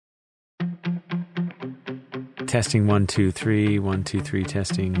Testing 1, 2, 3, 1, 2, 3,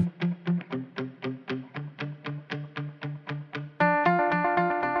 testing.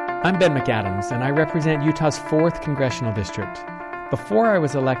 I'm Ben McAdams, and I represent Utah's 4th Congressional District. Before I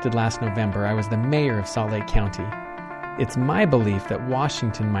was elected last November, I was the mayor of Salt Lake County. It's my belief that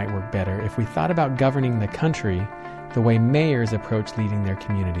Washington might work better if we thought about governing the country the way mayors approach leading their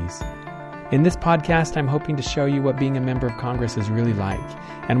communities. In this podcast, I'm hoping to show you what being a member of Congress is really like,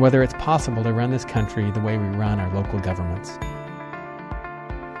 and whether it's possible to run this country the way we run our local governments.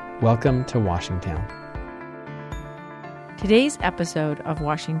 Welcome to Washington. Today's episode of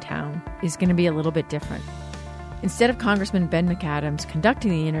Washington is going to be a little bit different. Instead of Congressman Ben McAdams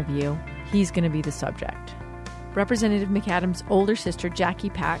conducting the interview, he's going to be the subject. Representative McAdams' older sister, Jackie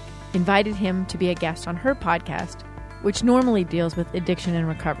Pack, invited him to be a guest on her podcast, which normally deals with addiction and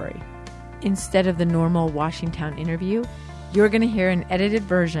recovery. Instead of the normal Washington interview, you're going to hear an edited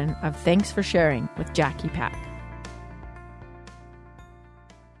version of Thanks for Sharing with Jackie Pack.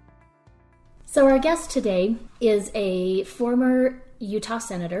 So our guest today is a former Utah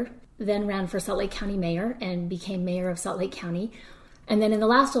senator, then ran for Salt Lake County mayor and became mayor of Salt Lake County. And then in the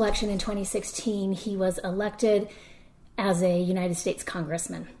last election in 2016, he was elected as a United States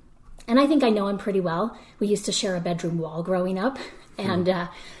congressman. And I think I know him pretty well. We used to share a bedroom wall growing up. And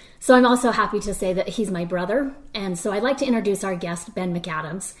so I'm also happy to say that he's my brother. And so I'd like to introduce our guest, Ben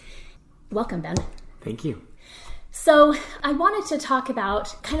McAdams. Welcome, Ben. Thank you. So I wanted to talk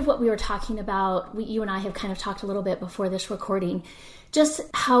about kind of what we were talking about. You and I have kind of talked a little bit before this recording, just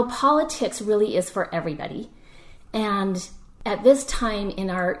how politics really is for everybody. And at this time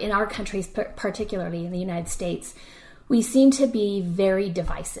in our countries, particularly in the United States, we seem to be very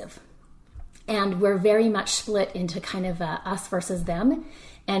divisive. And we're very much split into kind of a us versus them.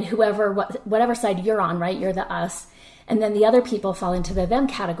 And whatever side you're on, right, you're the us. And then the other people fall into the them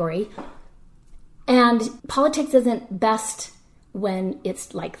category. And politics isn't best when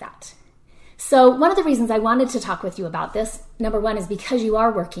it's like that. So one of the reasons I wanted to talk with you about this, number one, is because you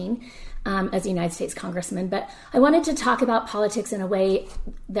are working as a United States congressman, but I wanted to talk about politics in a way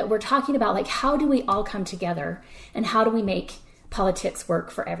that we're talking about, like, how do we all come together and how do we make politics work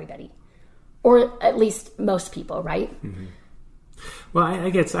for everybody? Or at least most people, right? Mm-hmm. Well,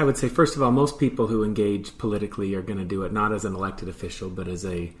 I guess I would say, first of all, most people who engage politically are going to do it not as an elected official, but as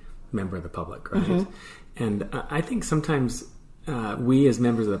a member of the public, right? Mm-hmm. And I think sometimes we as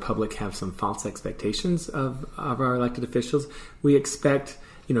members of the public have some false expectations of our elected officials. We expect,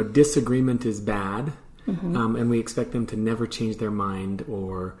 disagreement is bad, mm-hmm. And we expect them to never change their mind,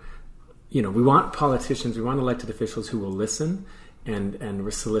 or, we want politicians, we want elected officials who will listen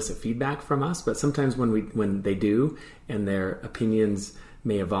and solicit feedback from us. But sometimes when they do, and their opinions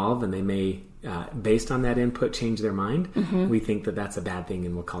may evolve and they may, based on that input, change their mind, mm-hmm. we think that that's a bad thing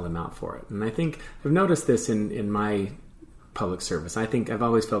and we'll call them out for it. And I think I've noticed this in my public service. I think I've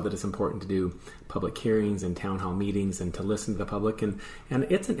always felt that it's important to do public hearings and town hall meetings and to listen to the public. And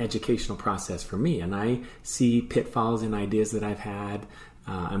it's an educational process for me. And I see pitfalls in ideas that I've had.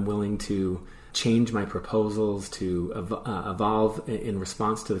 I'm willing to change my proposals to evolve in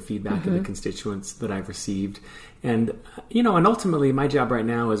response to the feedback mm-hmm. of the constituents that I've received. And, and ultimately my job right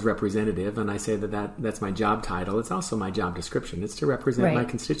now is representative, and I say that's my job title. It's also my job description. It's to represent my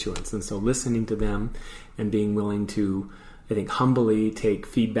constituents. And so listening to them and being willing to, I think, humbly take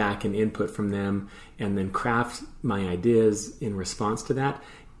feedback and input from them and then craft my ideas in response to that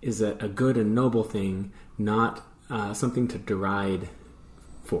is a good and noble thing, not something to deride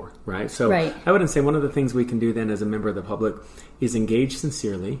for, right? So I wouldn't say one of the things we can do then as a member of the public is engage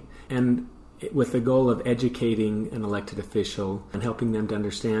sincerely and with the goal of educating an elected official and helping them to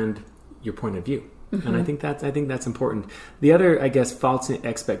understand your point of view. Mm-hmm. And I think that's important. The other, I guess, false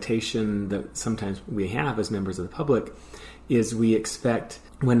expectation that sometimes we have as members of the public is we expect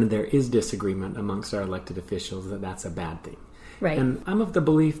when there is disagreement amongst our elected officials that that's a bad thing. Right. And I'm of the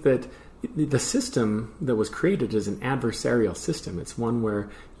belief that the system that was created is an adversarial system. It's one where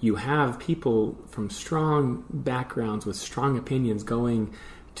you have people from strong backgrounds with strong opinions going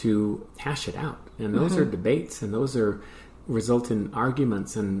to hash it out. And those mm-hmm. are debates, and those result in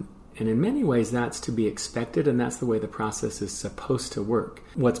arguments. And in many ways, that's to be expected, and that's the way the process is supposed to work.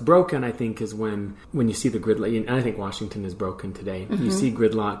 What's broken, I think, is when you see the gridlock. And I think Washington is broken today. Mm-hmm. You see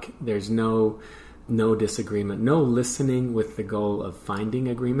gridlock. There's no disagreement, no listening with the goal of finding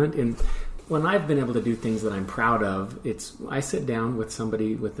agreement. And when I've been able to do things that I'm proud of, I sit down with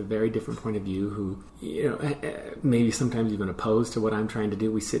somebody with a very different point of view who, maybe sometimes even opposed to what I'm trying to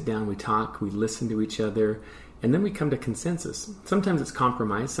do. We sit down, we talk, we listen to each other, and then we come to consensus. Sometimes it's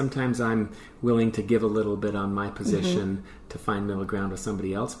compromise. Sometimes I'm willing to give a little bit on my position mm-hmm. to find middle ground with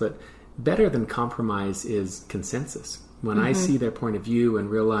somebody else. But better than compromise is consensus. When I see their point of view and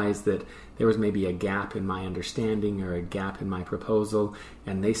realize that there was maybe a gap in my understanding or a gap in my proposal,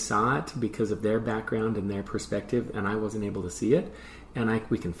 and they saw it because of their background and their perspective, and I wasn't able to see it, and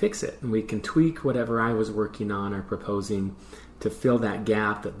we can fix it, and we can tweak whatever I was working on or proposing to fill that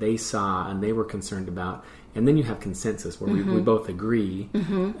gap that they saw and they were concerned about. And then you have consensus where we both agree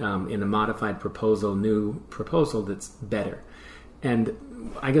in a modified proposal, new proposal that's better. And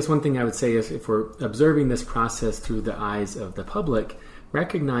I guess one thing I would say is, if we're observing this process through the eyes of the public,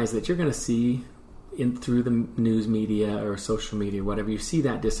 recognize that you're going to see through the news media or social media, whatever, you see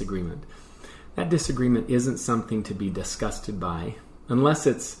that disagreement. That disagreement isn't something to be disgusted by, unless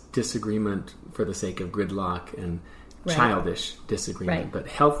it's disagreement for the sake of gridlock and childish disagreement. Right. But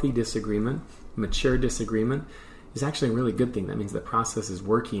healthy disagreement, mature disagreement, is actually a really good thing. That means the process is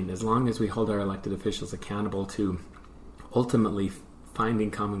working, as long as we hold our elected officials accountable to ultimately finding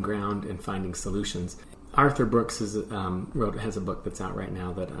common ground and finding solutions. Arthur Brooks has a book that's out right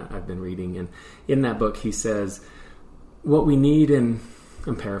now that I've been reading, and in that book he says, what we need I'm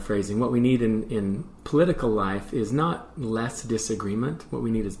paraphrasing, what we need in political life is not less disagreement. What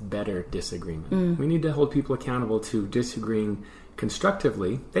we need is better disagreement. We need to hold people accountable to disagreeing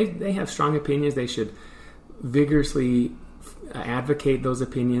constructively. They have strong opinions. They should vigorously advocate those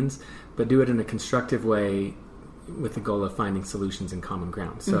opinions, but do it in a constructive way with the goal of finding solutions and common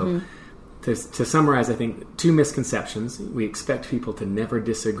ground. So to summarize, I think 2 misconceptions. We expect people to never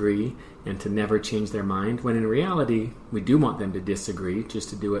disagree and to never change their mind, when in reality, we do want them to disagree, just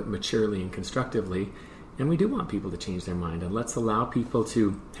to do it maturely and constructively. And we do want people to change their mind. And let's allow people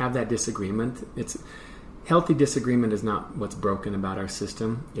to have that disagreement. Healthy disagreement is not what's broken about our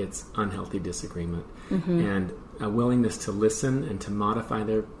system. It's unhealthy disagreement. And a willingness to listen and to modify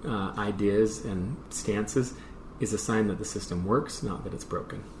their ideas and stances is a sign that the system works, not that it's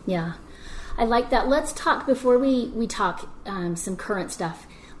broken. Yeah, I like that. Let's talk, before we talk some current stuff,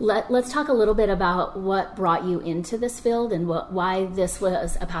 let's talk a little bit about what brought you into this field and why this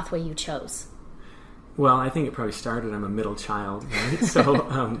was a pathway you chose. Well, I think it probably started, I'm a middle child, right?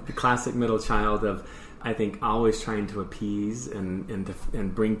 So the classic middle child of, I think, always trying to appease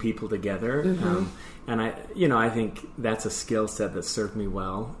and bring people together. And I think that's a skill set that served me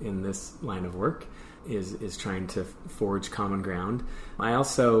well in this line of work, is trying to forge common ground. I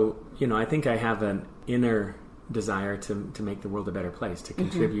also, I think I have an inner desire to make the world a better place, to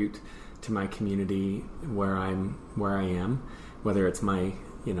contribute to my community where I am, whether it's my,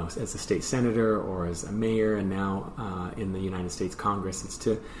 as a state senator or as a mayor, and now in the United States Congress. It's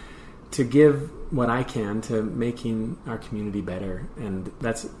to give what I can to making our community better. And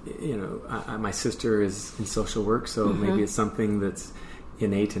that's, my sister is in social work, so maybe it's something that's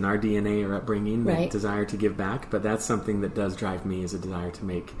innate in our DNA or upbringing, that desire to give back. But that's something that does drive me, is a desire to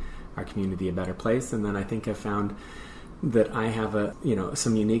make our community a better place. And then I think I found that I have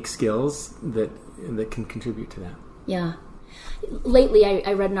some unique skills that can contribute to that. Yeah. Lately,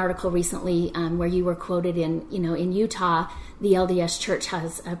 I read an article recently where you were quoted in Utah, the LDS Church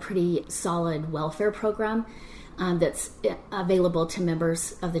has a pretty solid welfare program that's available to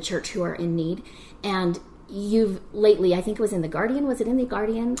members of the church who are in need. And you've lately, I think it was in The Guardian, was it in The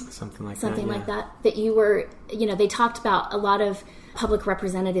Guardian? Something like that you were, they talked about a lot of public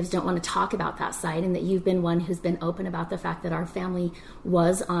representatives don't want to talk about that side, and that you've been one who's been open about the fact that our family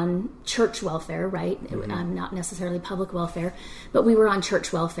was on church welfare, right? Not necessarily public welfare, but we were on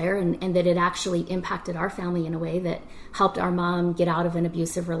church welfare, and that it actually impacted our family in a way that helped our mom get out of an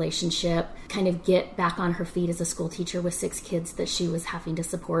abusive relationship, kind of get back on her feet as a school teacher with 6 kids that she was having to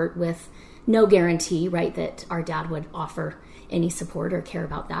support, with no guarantee, right, that our dad would offer any support or care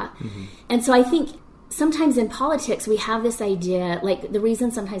about that. And so I think sometimes in politics we have this idea, like the reason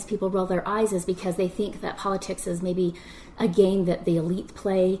sometimes people roll their eyes is because they think that politics is maybe a game that the elite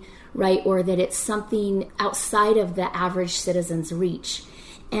play, right, or that it's something outside of the average citizen's reach.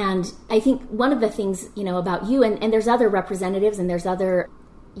 And I think one of the things, about you, and there's other representatives and there's other,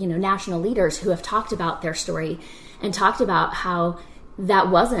 national leaders who have talked about their story and talked about how that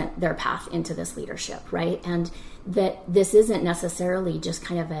wasn't their path into this leadership, right? And that this isn't necessarily just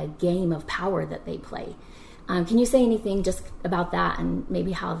kind of a game of power that they play. Can you say anything just about that, and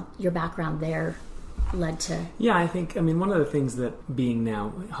maybe how your background there led to? Yeah, I think, one of the things that being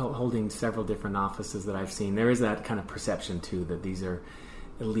now holding several different offices that I've seen, there is that kind of perception too, that these are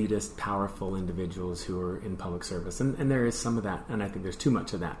elitist, powerful individuals who are in public service. And there is some of that, and I think there's too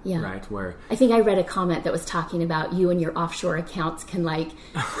much of that, right? Where I think I read a comment that was talking about you and your offshore accounts can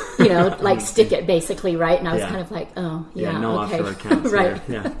stick it basically, right? And I was kind of like, no offshore accounts, right?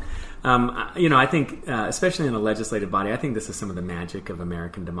 Yeah. I think, especially in a legislative body, I think this is some of the magic of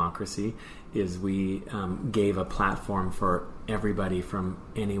American democracy, is we gave a platform for everybody from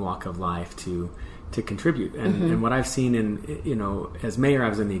any walk of life to contribute. And what I've seen as mayor, I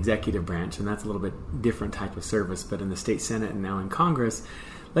was in the executive branch, and that's a little bit different type of service, but in the state Senate and now in Congress,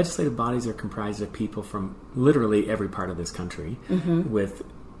 legislative bodies are comprised of people from literally every part of this country, with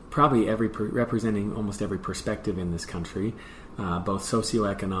probably representing almost every perspective in this country, both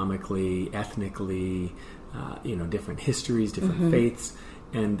socioeconomically, ethnically, different histories, different faiths.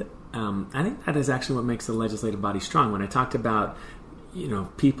 And I think that is actually what makes the legislative body strong. When I talked about,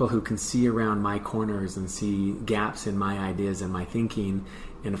 people who can see around my corners and see gaps in my ideas and my thinking,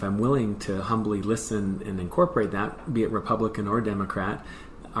 and if I'm willing to humbly listen and incorporate that, be it Republican or Democrat,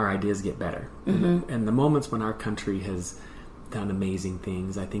 our ideas get better. And the moments when our country has done amazing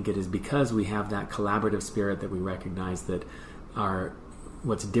things, I think it is because we have that collaborative spirit that we recognize that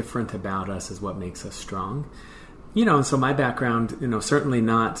what's different about us is what makes us strong. And so my background, certainly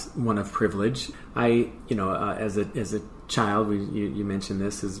not one of privilege. I, as a child, you mentioned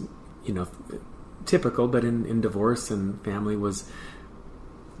this, is, typical, but in divorce and family was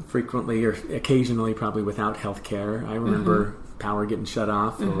frequently or occasionally probably without health care. I remember power getting shut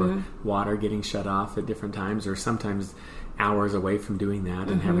off or water getting shut off at different times, or sometimes hours away from doing that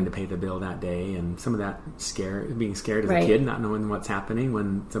and having to pay the bill that day, and some of that being scared as a kid, not knowing what's happening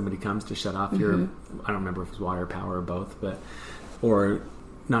when somebody comes to shut off your, I don't remember if it was water or power or both, or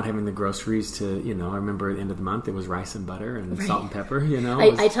not having the groceries to, I remember at the end of the month it was rice and butter and salt and pepper,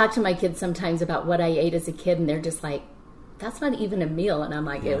 I talk to my kids sometimes about what I ate as a kid, and they're just like, that's not even a meal. And I'm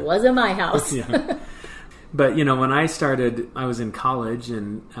like, it was in my house. But, when I started, I was in college,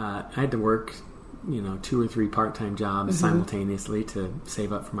 and I had to work 2 or 3 part-time jobs simultaneously to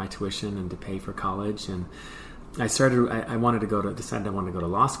save up for my tuition and to pay for college. And I decided I wanted to go to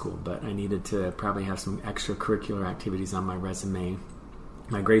law school, but I needed to probably have some extracurricular activities on my resume.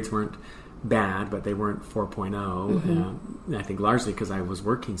 My grades weren't bad, but they weren't 4.0. I think largely because I was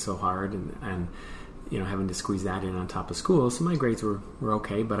working so hard and having to squeeze that in on top of school. So my grades were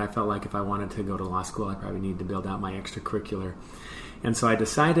okay, but I felt like if I wanted to go to law school, I probably needed to build out my extracurricular. And so I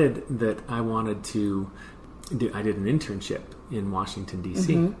decided that I wanted to I did an internship in Washington,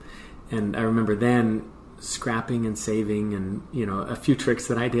 D.C. And I remember then scrapping and saving and, a few tricks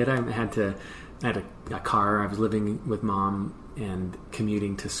that I did. I had a car. I was living with mom and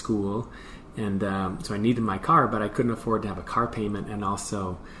commuting to school. And so I needed my car, but I couldn't afford to have a car payment and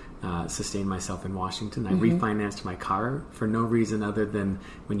also sustain myself in Washington. I refinanced my car for no reason other than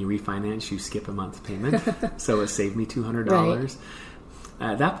when you refinance, you skip a month's payment. So it saved me $200. Right.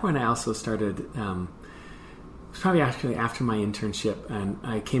 At that point, I also started, probably actually after my internship, and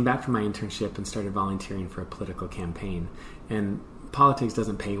I came back from my internship and started volunteering for a political campaign. And politics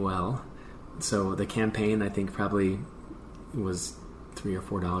doesn't pay well. So the campaign, I think, probably was $3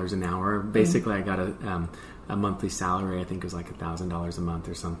 or $4 an hour. Basically, I got a monthly salary. I think it was like $1,000 a month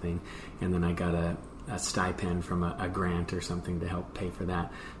or something, and then I got a stipend from a grant or something to help pay for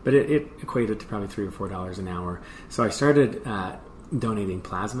that. But it equated to probably $3 or $4 an hour. So I started donating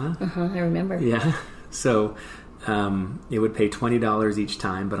plasma. I remember. Yeah. So it would pay $20 each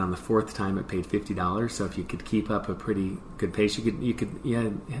time, but on the 4th time it paid $50. So if you could keep up a pretty good pace, you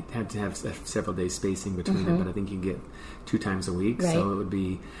had to have several days spacing between it, but I think you get 2 times a week. Right. So it would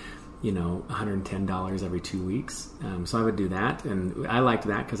be $110 every 2 weeks. So I would do that, and I liked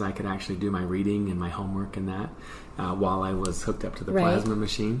that because I could actually do my reading and my homework and that while I was hooked up to the plasma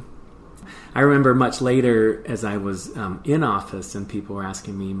machine. I remember much later as I was in office and people were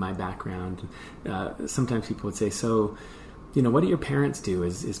asking me my background, sometimes people would say, so, what do your parents do?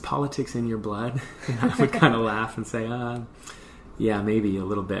 Is politics in your blood? And I would kind of laugh and say, yeah, maybe a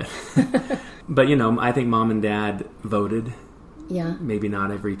little bit. But, I think mom and dad voted. Yeah. Maybe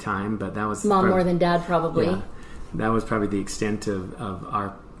not every time, but that was... Mom more than dad, probably. Yeah, that was probably the extent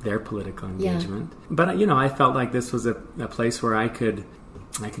of their political engagement. Yeah. But, I felt like this was a place where I could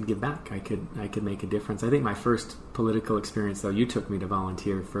give back. I could make a difference. I think my first political experience, though, you took me to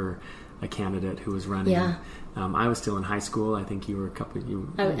volunteer for a candidate who was running. Yeah. I was still in high school. I think you were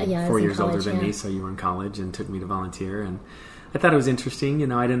 4 years older than me, so you were in college and took me to volunteer. And I thought it was interesting.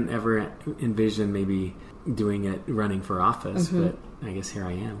 I didn't ever envision maybe doing it running for office, but I guess here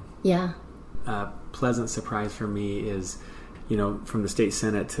I am. Yeah. A pleasant surprise for me is, from the state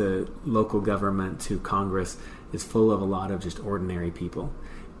Senate to local government to Congress is full of a lot of just ordinary people.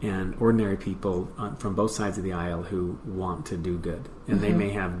 And ordinary people from both sides of the aisle who want to do good. And they may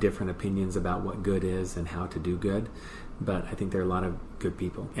have different opinions about what good is and how to do good, but I think there are a lot of good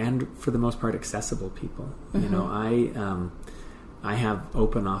people. And for the most part, accessible people. I have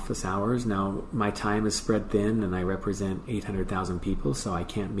open office hours. Now, my time is spread thin, and I represent 800,000 people, so I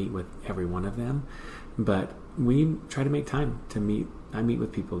can't meet with every one of them. But we try to make time to meet. I meet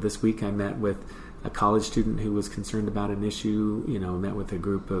with people. This week I met with a college student who was concerned about an issue. Met with a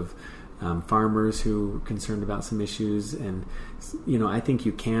group of farmers who were concerned about some issues. And, I think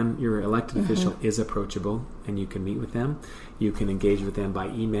your elected official is approachable, and you can meet with them. You can engage with them by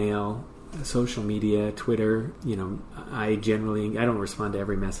email, social media, Twitter. I don't respond to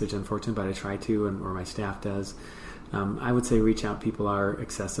every message, unfortunately, but I try to, or my staff does. I would say reach out. People are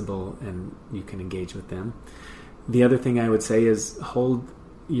accessible, and you can engage with them. The other thing I would say is hold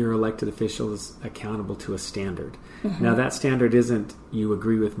your elected officials accountable to a standard. Now, that standard isn't you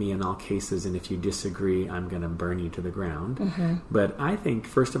agree with me in all cases, and if you disagree, I'm going to burn you to the ground. But I think,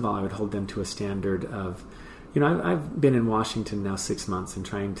 first of all, I would hold them to a standard of, I've been in Washington now 6 months and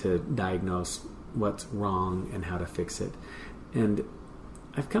trying to diagnose what's wrong and how to fix it. And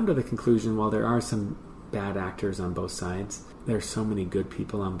I've come to the conclusion, while there are some bad actors on both sides, there's so many good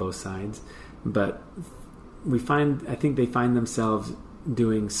people on both sides. But I think they find themselves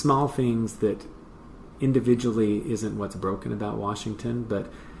doing small things that individually isn't what's broken about Washington.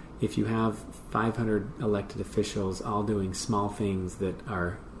 But if you have 500 elected officials all doing small things that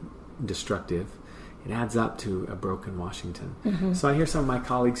are destructive, it adds up to a broken Washington. So I hear some of my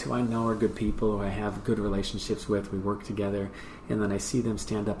colleagues who I know are good people, who I have good relationships with, we work together, and then I see them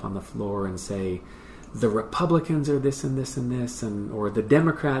stand up on the floor and say, the Republicans are this and this and this, or the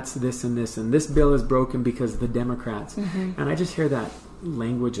Democrats this and this bill is broken because the Democrats. And I just hear that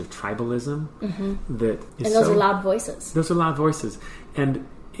language of tribalism that is, and those are loud voices. Those are loud voices. And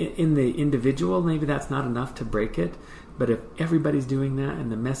in the individual, maybe that's not enough to break it. But if everybody's doing that,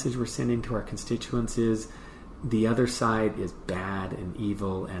 and the message we're sending to our constituents is the other side is bad and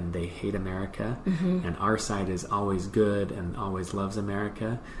evil and they hate America, and our side is always good and always loves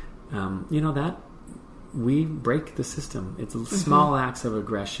America, that we break the system. It's small acts of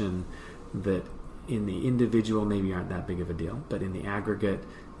aggression that in the individual maybe aren't that big of a deal, but in the aggregate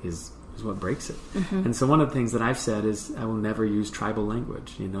is what breaks it. And so one of the things that I've said is I will never use tribal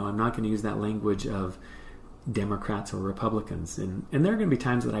language. I'm not going to use that language of Democrats or Republicans, and there are going to be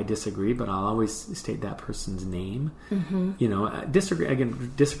times that I disagree, but I'll always state that person's name.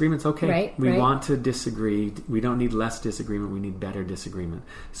 Disagreement's okay. Right, we want to disagree. We don't need less disagreement. We need better disagreement.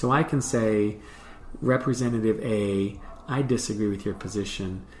 So I can say, Representative A, I disagree with your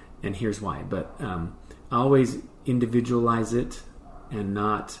position, and here's why. But always individualize it and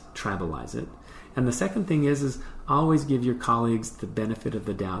not tribalize it. And the second thing is always give your colleagues the benefit of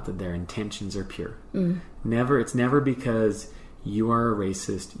the doubt that their intentions are pure. It's never because you are a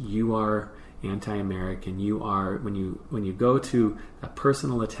racist, you are anti-American, you are, when you go to a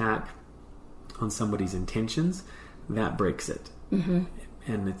personal attack on somebody's intentions, that breaks it.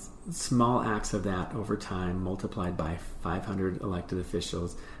 And it's small acts of that over time multiplied by 500 elected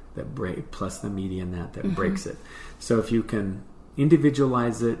officials that break, plus the media and that breaks it. So if you can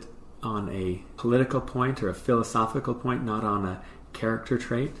individualize it on a political point or a philosophical point, not on a character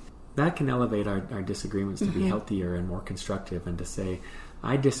trait, that can elevate our disagreements to be healthier and more constructive, and to say,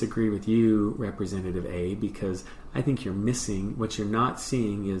 I disagree with you, Representative A, because I think you're missing, what you're not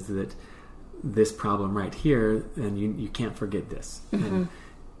seeing is that this problem right here, and you can't forget this. And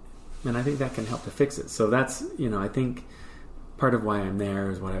I think that can help to fix it. So that's, I think part of why I'm there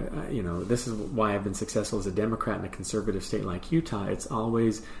is this is why I've been successful as a Democrat in a conservative state like Utah. It's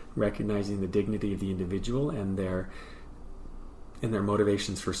always recognizing the dignity of the individual and their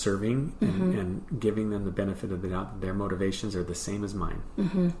motivations for serving, and giving them the benefit of the doubt that their motivations are the same as mine,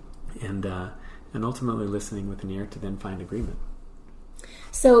 and ultimately listening with an ear to then find agreement.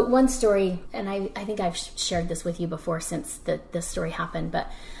 So one story, and I think I've shared this with you before since this story happened,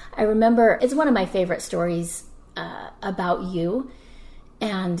 but I remember it's one of my favorite stories about you.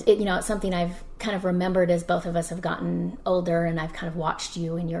 And it's something I've kind of remembered as both of us have gotten older, and I've kind of watched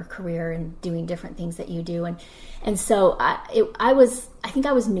you in your career and doing different things that you do. And so I think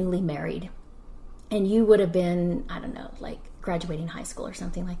I was newly married, and you would have been, I don't know, like graduating high school or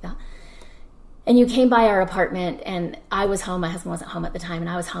something like that. And you came by our apartment, and I was home. My husband wasn't home at the time, and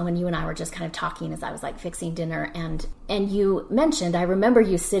I was home, and you and I were just kind of talking as I was like fixing dinner. And you mentioned, I remember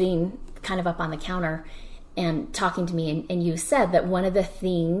you sitting kind of up on the counter and talking to me, and you said that one of the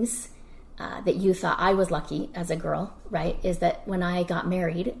things that you thought, I was lucky as a girl, right, is that when I got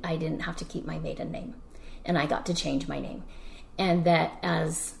married, I didn't have to keep my maiden name, and I got to change my name. And that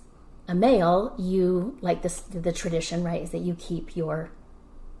as a male, you, like the tradition, right, is that you keep your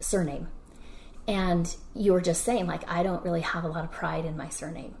surname. And you were just saying, like, I don't really have a lot of pride in my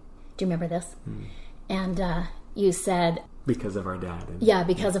surname. Do you remember this? And you said, because of our dad.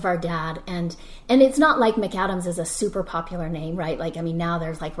 Because of our dad. And it's not like McAdams is a super popular name, right? Like, I mean, now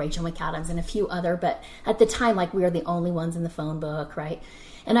there's like Rachel McAdams and a few other, but at the time, like, we were the only ones in the phone book, right?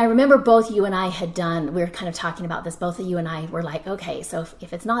 And I remember both you and I we were kind of talking about this. Both of you and I were like, okay, so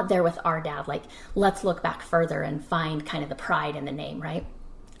if it's not there with our dad, like, let's look back further and find kind of the pride in the name, right?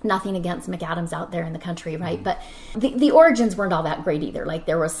 Nothing against McAdams out there in the country, right? But the origins weren't all that great either. Like,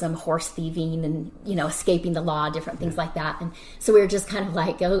 there was some horse thieving and, escaping the law, different things like that. And so we were just kind of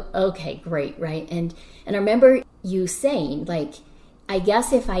like, oh, okay, great, right? And I remember you saying, like, I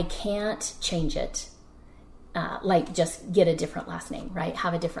guess if I can't change it, like, just get a different last name, right?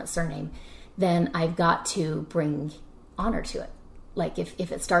 Have a different surname, then I've got to bring honor to it. Like,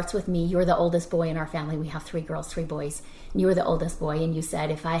 if it starts with me, you're the oldest boy in our family. We have 3 girls, 3 boys. And you were the oldest boy. And you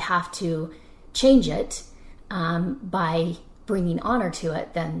said, if I have to change it by bringing honor to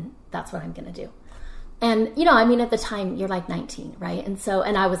it, then that's what I'm going to do. And, I mean, at the time, you're like 19, right?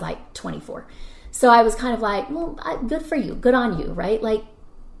 And I was like 24. So I was kind of like, well, good for you. Good on you, right? Like,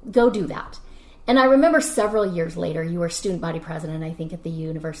 go do that. And I remember several years later, you were student body president, I think, at the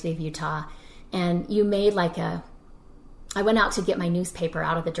University of Utah. And you made I went out to get my newspaper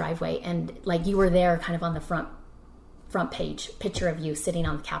out of the driveway, and like, you were there kind of on the front page, picture of you sitting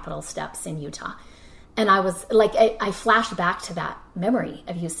on the Capitol steps in Utah. And I was like, I flashed back to that memory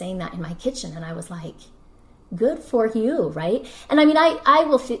of you saying that in my kitchen. And I was like, good for you, right? And I mean, I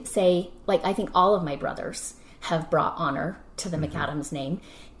will say, like, I think all of my brothers have brought honor to the McAdams name,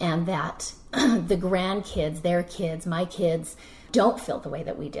 and that the grandkids, their kids, my kids, don't feel the way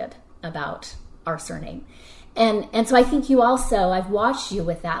that we did about our surname. And so I think you also, I've watched you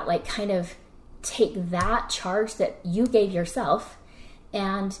with that, like, kind of take that charge that you gave yourself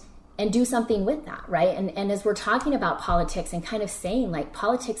and do something with that, right? And as we're talking about politics and kind of saying, like,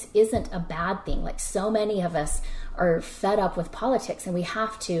 politics isn't a bad thing. Like, so many of us are fed up with politics, and we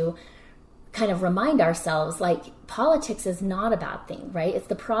have to kind of remind ourselves, like, politics is not a bad thing, right? It's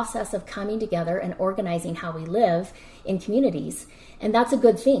the process of coming together and organizing how we live in communities. And that's a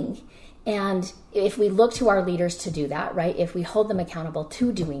good thing. And if we look to our leaders to do that, right, if we hold them accountable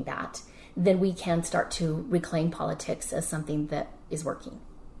to doing that, then we can start to reclaim politics as something that is working.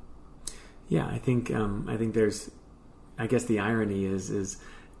 Yeah, I think there's, I guess the irony is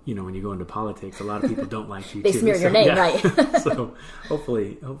when you go into politics, a lot of people don't like you. They smear your name, right? So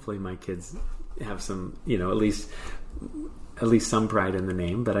hopefully my kids have some, at least some pride in the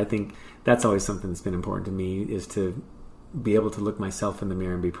name. But I think that's always something that's been important to me, is to be able to look myself in the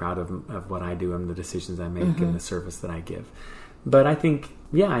mirror and be proud of what I do and the decisions I make and the service that I give. But I think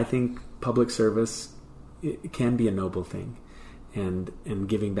public service, it can be a noble thing, and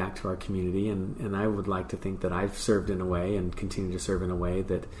giving back to our community. And I would like to think that I've served in a way and continue to serve in a way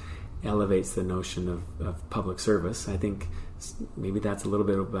that elevates the notion of public service. I think maybe that's a little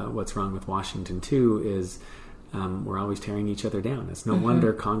bit about what's wrong with Washington too, is we're always tearing each other down. It's no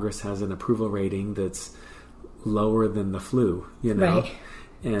wonder Congress has an approval rating that's lower than the flu, Right.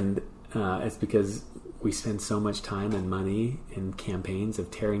 And it's because we spend so much time and money in campaigns of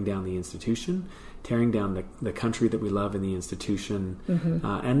tearing down the institution, tearing down the country that we love in the institution.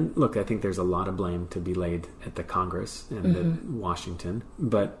 And look, I think there's a lot of blame to be laid at the Congress and at Washington,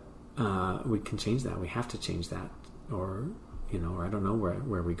 but we can change that. We have to change that, or I don't know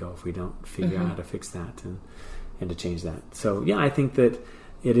where we go if we don't figure out how to fix that and to change that. So yeah, I think that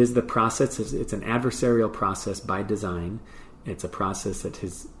it is the process. It's an adversarial process by design. It's a process that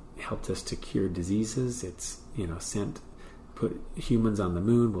has helped us to cure diseases. It's, put humans on the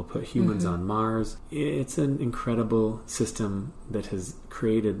moon. We'll put humans on Mars. It's an incredible system that has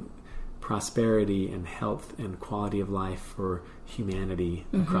created prosperity and health and quality of life for humanity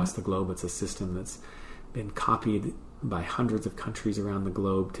across the globe. It's a system that's been copied by hundreds of countries around the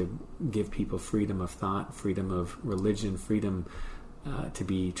globe to give people freedom of thought, freedom of religion, freedom to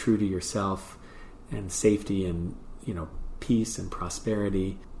be true to yourself, and safety and peace and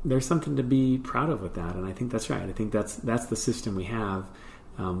prosperity. There's something to be proud of with that, and I think that's right. I think that's the system we have.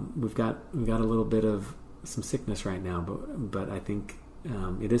 We've got a little bit of some sickness right now, but I think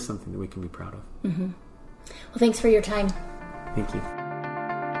it is something that we can be proud of. Well, thanks for your time. Thank you.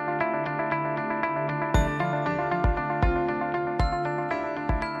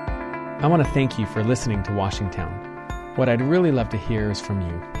 I want to thank you for listening to Washington. What I'd really love to hear is from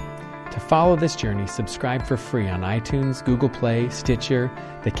you. To follow this journey, subscribe for free on iTunes, Google Play, Stitcher,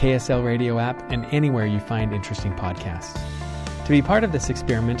 the KSL radio app, and anywhere you find interesting podcasts. To be part of this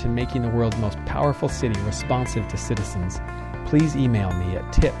experiment in making the world's most powerful city responsive to citizens, please email me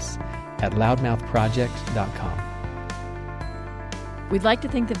at tips@loudmouthproject.com. We'd like to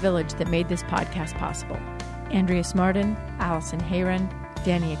thank the village that made this podcast possible. Andrea Smartin, Allison Hayren,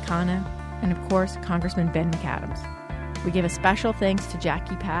 Danny Akana, and of course, Congressman Ben McAdams. We give a special thanks to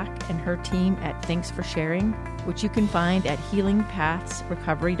Jackie Pack and her team at Thanks for Sharing, which you can find at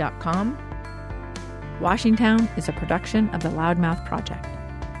healingpathsrecovery.com. Washingtown is a production of the Loudmouth Project.